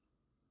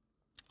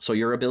 So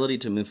your ability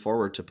to move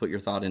forward, to put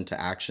your thought into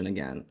action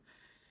again,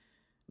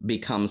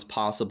 becomes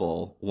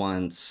possible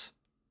once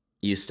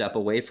you step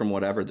away from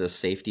whatever this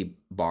safety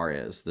bar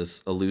is,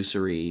 this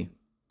illusory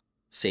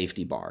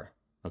safety bar.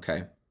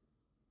 Okay,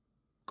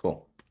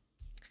 cool.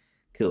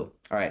 Cool.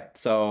 All right.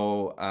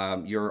 So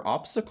your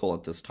obstacle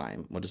at this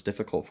time, what is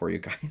difficult for you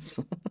guys?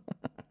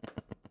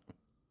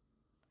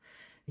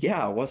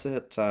 Yeah, was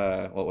it,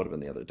 what would have been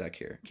the other deck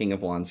here? King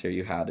of Wands here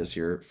you had as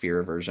your fear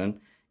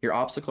aversion. Your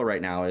obstacle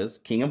right now is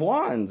King of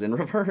Wands in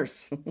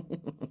reverse.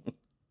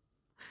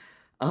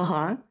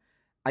 Uh-huh.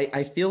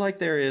 I feel like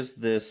there is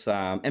this,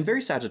 and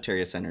very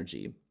Sagittarius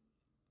energy,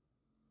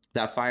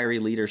 that fiery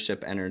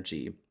leadership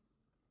energy.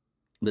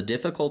 The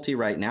difficulty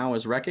right now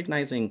is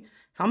recognizing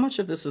how much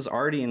of this is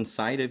already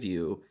inside of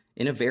you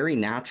in a very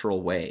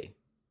natural way.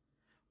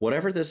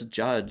 Whatever this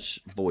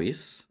judge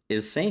voice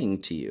is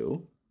saying to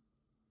you,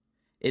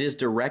 it is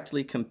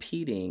directly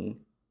competing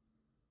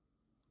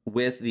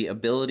with the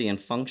ability and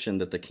function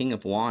that the King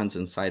of Wands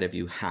inside of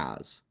you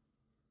has.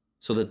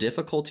 So the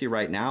difficulty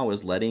right now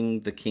is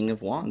letting the King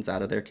of Wands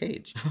out of their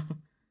cage.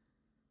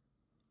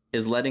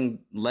 Is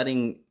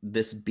letting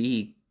this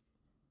be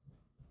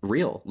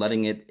real,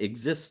 letting it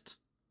exist,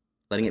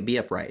 letting it be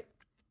upright.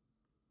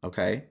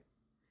 Okay?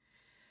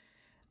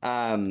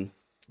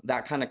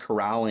 That kind of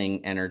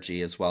corralling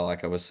energy as well,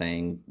 like I was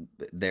saying,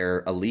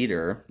 they're a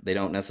leader. They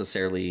don't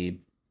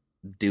necessarily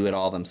do it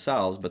all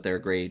themselves, but they're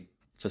a great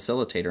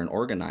facilitator and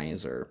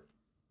organizer.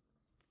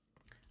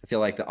 I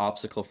feel like the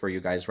obstacle for you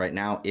guys right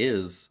now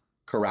is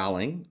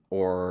corralling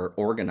or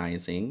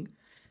organizing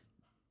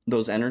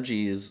those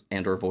energies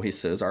and or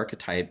voices,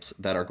 archetypes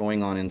that are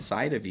going on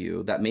inside of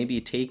you that may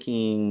be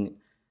taking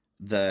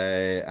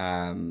the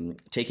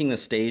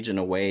stage in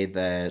a way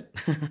that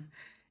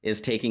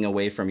is taking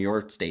away from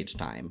your stage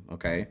time.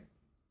 Okay.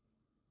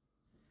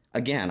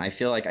 Again, I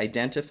feel like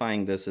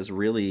identifying this is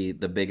really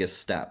the biggest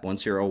step.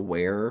 Once you're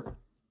aware,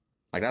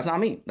 like, that's not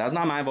me. That's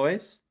not my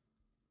voice.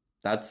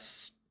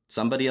 That's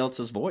somebody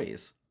else's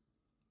voice.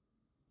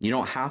 You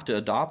don't have to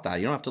adopt that.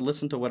 You don't have to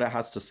listen to what it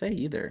has to say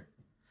either.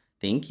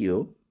 Thank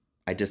you.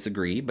 I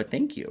disagree, but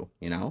thank you,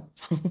 you know?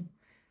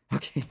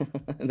 Okay.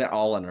 They're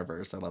all in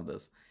reverse. I love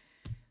this.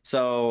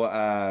 So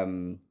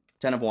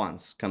 10 of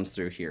Wands comes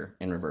through here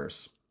in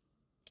reverse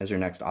as your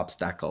next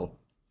obstacle.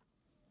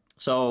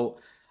 So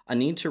a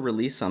need to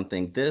release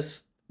something.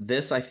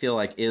 This I feel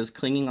like is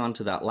clinging on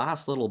to that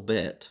last little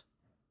bit.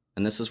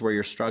 And this is where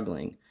you're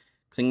struggling.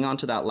 Clinging on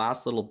to that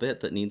last little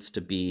bit that needs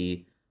to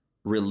be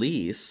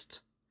released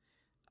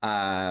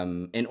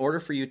in order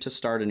for you to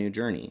start a new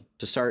journey,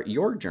 to start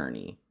your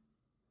journey,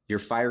 your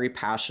fiery,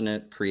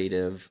 passionate,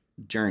 creative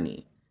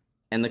journey.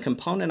 And the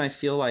component I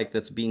feel like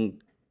that's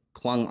being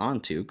clinged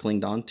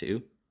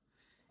onto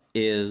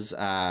is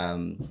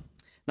not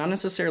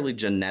necessarily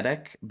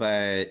genetic,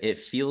 but it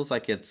feels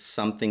like it's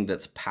something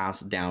that's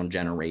passed down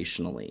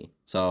generationally.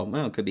 So,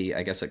 well, it could be,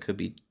 I guess it could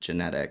be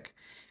genetic.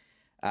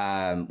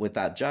 With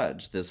that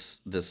judge,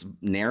 this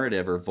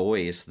narrative or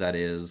voice that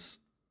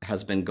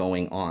has been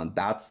going on,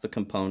 that's the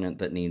component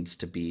that needs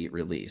to be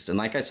released. And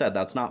like I said,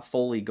 that's not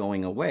fully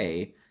going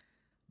away,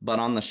 but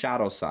on the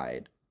shadow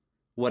side,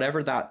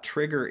 whatever that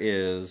trigger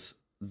is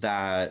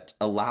that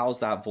allows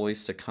that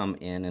voice to come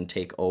in and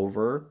take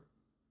over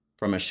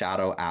from a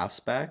shadow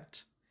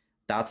aspect,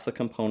 that's the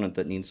component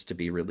that needs to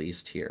be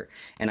released here.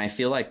 And I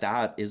feel like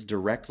that is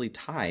directly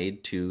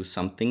tied to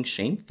something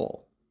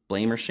shameful,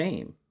 blame or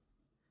shame.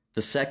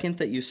 The second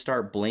that you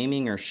start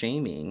blaming or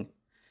shaming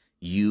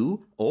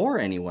you or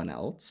anyone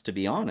else, to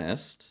be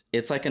honest,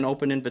 it's like an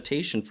open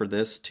invitation for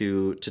this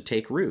to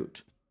take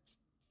root.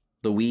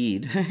 The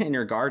weed in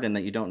your garden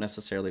that you don't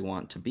necessarily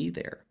want to be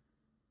there.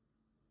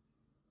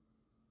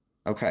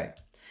 Okay.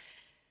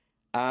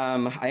 I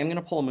am going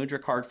to pull a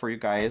mudra card for you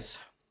guys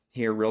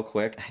here real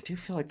quick. I do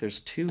feel like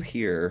there's two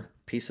here,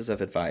 pieces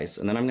of advice,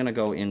 and then I'm going to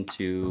go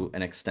into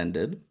an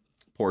extended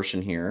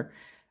portion here.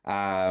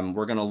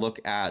 We're going to look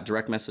at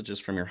direct messages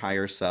from your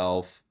higher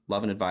self,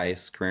 love and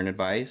advice, career and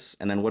advice,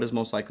 and then what is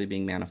most likely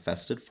being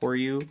manifested for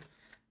you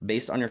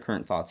based on your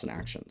current thoughts and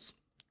actions.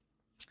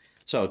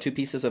 So 2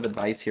 pieces of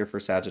advice here for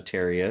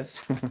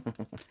Sagittarius.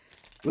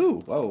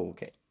 Ooh, whoa,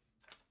 okay.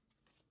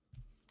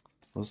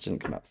 Those didn't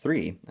come out.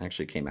 3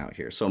 actually came out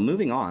here. So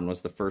moving on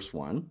was the first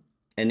one.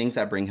 Endings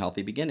that bring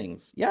healthy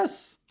beginnings.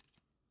 Yes.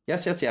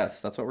 Yes, yes,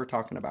 yes. That's what we're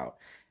talking about.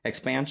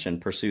 Expansion,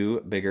 pursue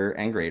bigger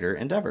and greater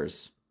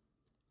endeavors.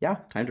 Yeah,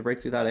 time to break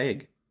through that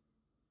egg.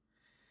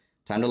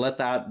 Time to let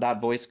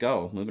that voice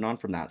go. Moving on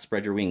from that.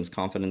 Spread your wings.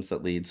 Confidence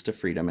that leads to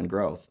freedom and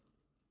growth.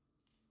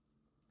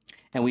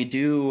 And we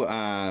do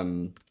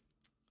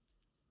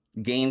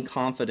gain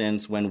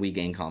confidence when we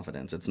gain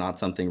confidence. It's not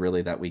something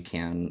really that we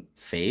can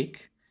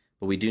fake,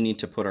 but we do need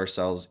to put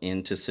ourselves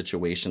into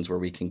situations where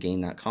we can gain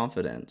that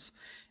confidence,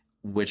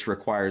 which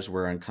requires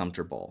we're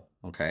uncomfortable,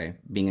 okay?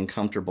 Being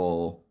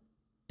uncomfortable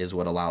is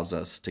what allows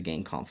us to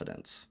gain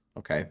confidence,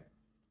 okay?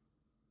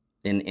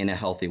 In a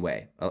healthy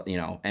way, you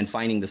know, and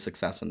finding the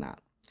success in that.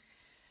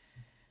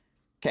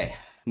 Okay,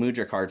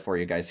 mudra card for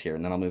you guys here,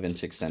 and then I'll move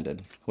into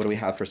extended. What do we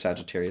have for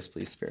Sagittarius,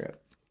 please,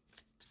 Spirit?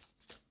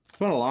 It's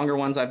one of the longer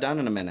ones I've done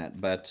in a minute,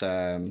 but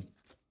I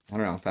I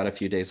don't know, I've had a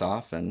few days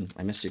off and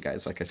I missed you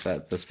guys. Like I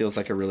said, this feels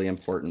like a really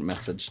important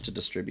message to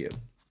distribute.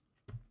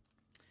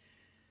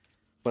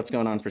 What's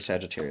going on for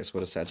Sagittarius?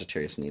 What does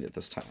Sagittarius need at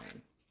this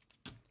time?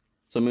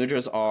 So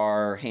mudras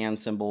are hand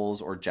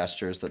symbols or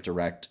gestures that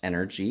direct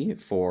energy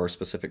for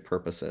specific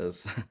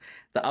purposes.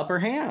 The upper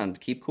hand,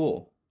 keep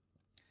cool.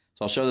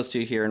 So I'll show this to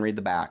you here and read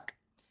the back.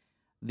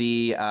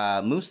 The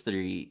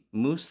Musti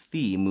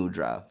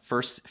mudra,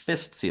 first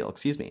fist seal,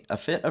 excuse me. A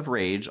fit of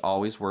rage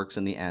always works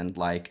in the end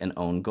like an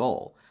own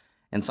goal.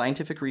 And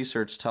scientific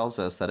research tells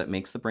us that it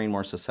makes the brain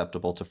more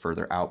susceptible to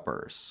further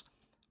outbursts.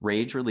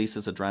 Rage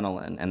releases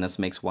adrenaline, and this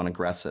makes one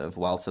aggressive,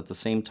 whilst at the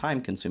same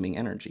time consuming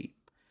energy.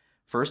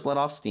 First, let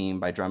off steam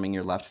by drumming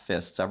your left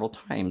fist several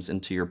times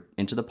into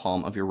the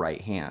palm of your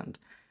right hand.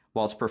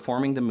 Whilst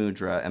performing the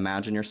mudra,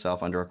 imagine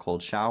yourself under a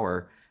cold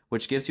shower,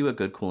 which gives you a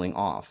good cooling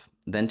off.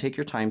 Then take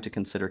your time to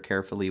consider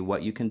carefully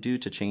what you can do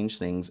to change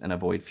things and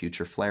avoid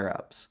future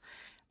flare-ups.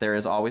 There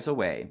is always a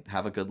way.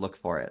 Have a good look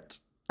for it.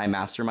 I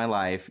master my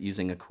life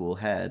using a cool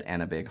head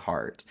and a big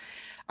heart.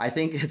 I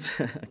think it's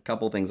a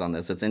couple things on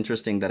this. It's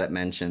interesting that it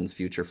mentions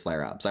future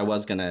flare-ups. I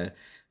was going to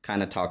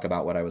kind of talk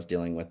about what I was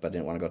dealing with, but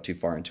didn't want to go too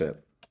far into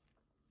it.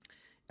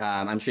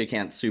 I'm sure you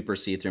can't super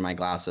see through my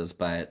glasses,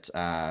 but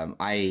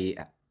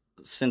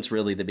since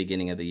really the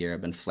beginning of the year,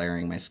 I've been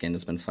flaring. My skin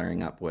has been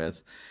flaring up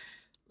with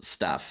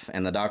stuff,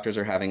 and the doctors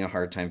are having a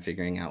hard time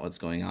figuring out what's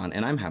going on,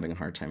 and I'm having a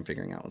hard time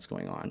figuring out what's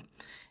going on.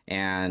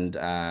 And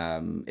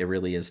it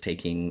really is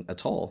taking a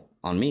toll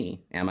on me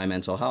and my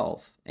mental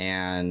health.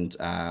 And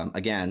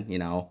again, you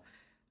know,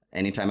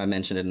 anytime I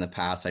mentioned it in the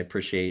past, I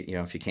appreciate, you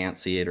know, if you can't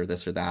see it or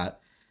this or that,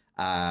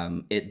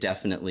 it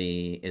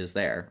definitely is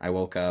there. I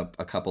woke up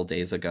a couple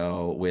days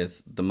ago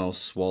with the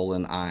most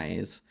swollen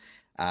eyes.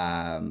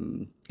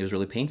 It was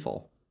really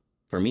painful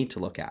for me to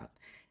look at.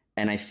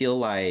 And I feel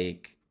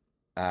like,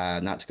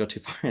 not to go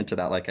too far into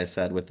that, like I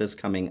said, with this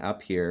coming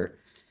up here,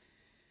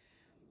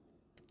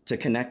 to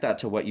connect that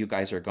to what you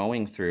guys are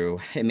going through,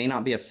 it may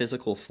not be a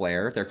physical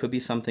flare. There could be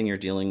something you're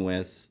dealing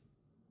with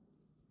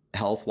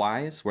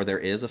health-wise where there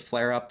is a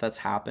flare-up that's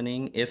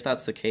happening. If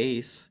that's the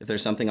case, if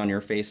there's something on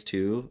your face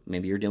too,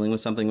 maybe you're dealing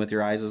with something with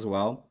your eyes as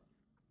well.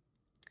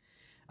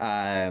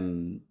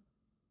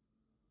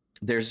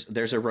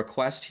 There's a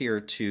request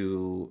here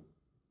to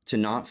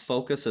not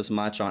focus as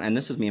much on, and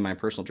this is me in my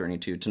personal journey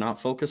too, to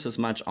not focus as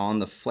much on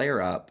the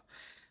flare-up,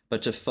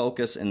 but to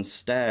focus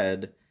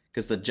instead,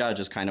 because the judge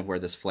is kind of where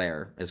this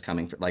flare is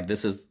coming from. Like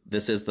this is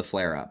the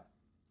flare-up.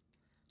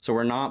 So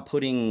we're not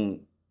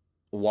putting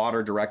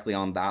water directly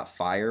on that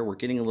fire. We're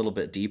getting a little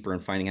bit deeper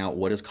and finding out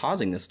what is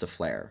causing this to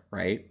flare,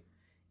 right?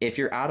 If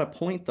you're at a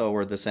point though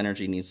where this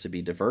energy needs to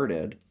be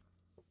diverted,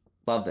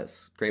 love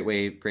this. Great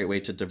way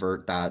to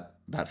divert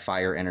that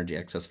fire energy,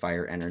 excess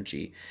fire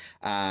energy.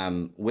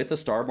 With the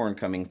starborn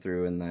coming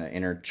through in the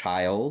inner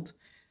child,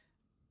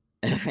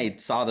 and I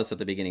saw this at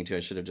the beginning too,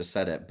 I should have just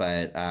said it,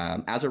 but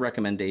as a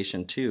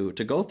recommendation too,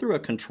 to go through a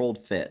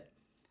controlled fit.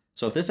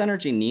 So if this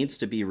energy needs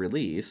to be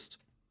released,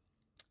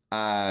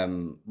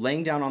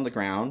 laying down on the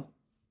ground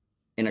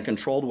in a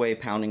controlled way,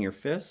 pounding your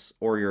fists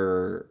or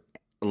your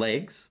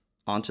legs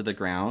onto the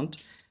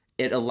ground,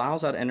 it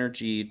allows that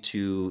energy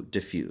to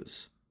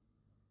diffuse.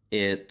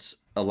 It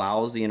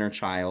allows the inner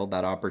child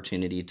that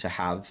opportunity to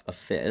have a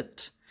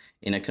fit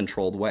in a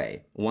controlled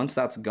way. Once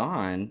that's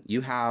gone,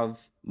 you have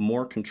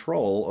more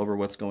control over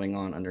what's going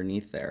on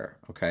underneath there,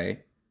 okay?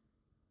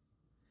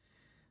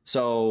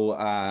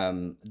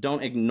 So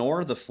don't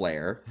ignore the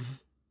flare.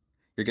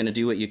 You're going to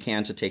do what you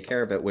can to take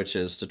care of it, which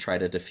is to try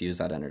to diffuse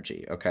that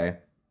energy, okay?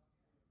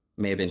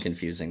 May have been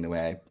confusing the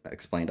way I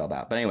explained all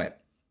that. But anyway,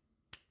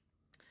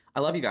 I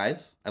love you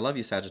guys. I love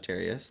you,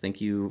 Sagittarius.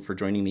 Thank you for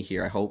joining me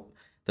here. I hope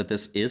that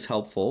this is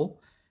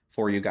helpful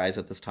for you guys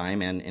at this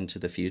time and into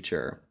the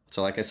future.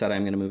 So like I said,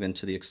 I'm going to move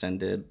into the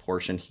extended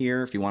portion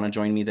here. If you want to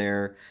join me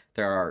there,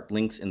 there are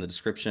links in the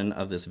description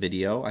of this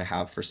video I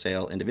have for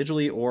sale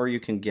individually, or you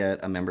can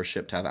get a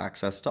membership to have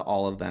access to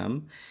all of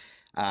them.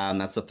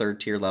 That's the 3rd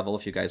tier level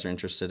if you guys are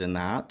interested in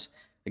that.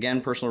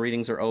 Again, personal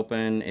readings are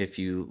open. If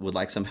you would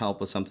like some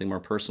help with something more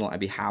personal, I'd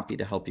be happy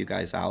to help you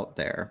guys out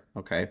there,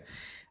 okay?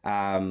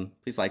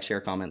 Please like,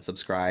 share, comment,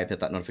 subscribe, hit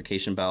that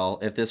notification bell.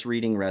 If this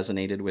reading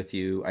resonated with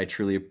you, I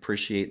truly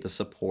appreciate the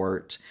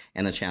support,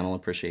 and the channel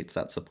appreciates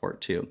that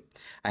support too.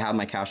 I have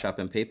my Cash App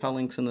and PayPal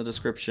links in the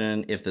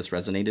description. If this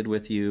resonated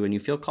with you and you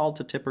feel called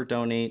to tip or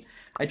donate,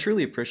 I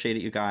truly appreciate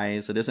it, you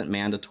guys. It isn't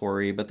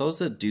mandatory, but those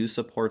that do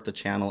support the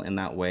channel in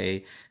that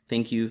way,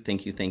 thank you,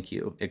 thank you, thank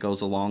you. It goes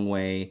a long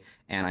way,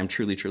 and I'm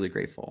truly, truly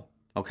grateful.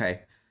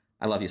 Okay,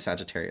 I love you,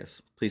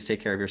 Sagittarius. Please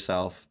take care of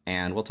yourself,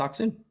 and we'll talk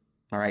soon.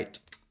 All right.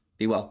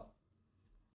 Be well.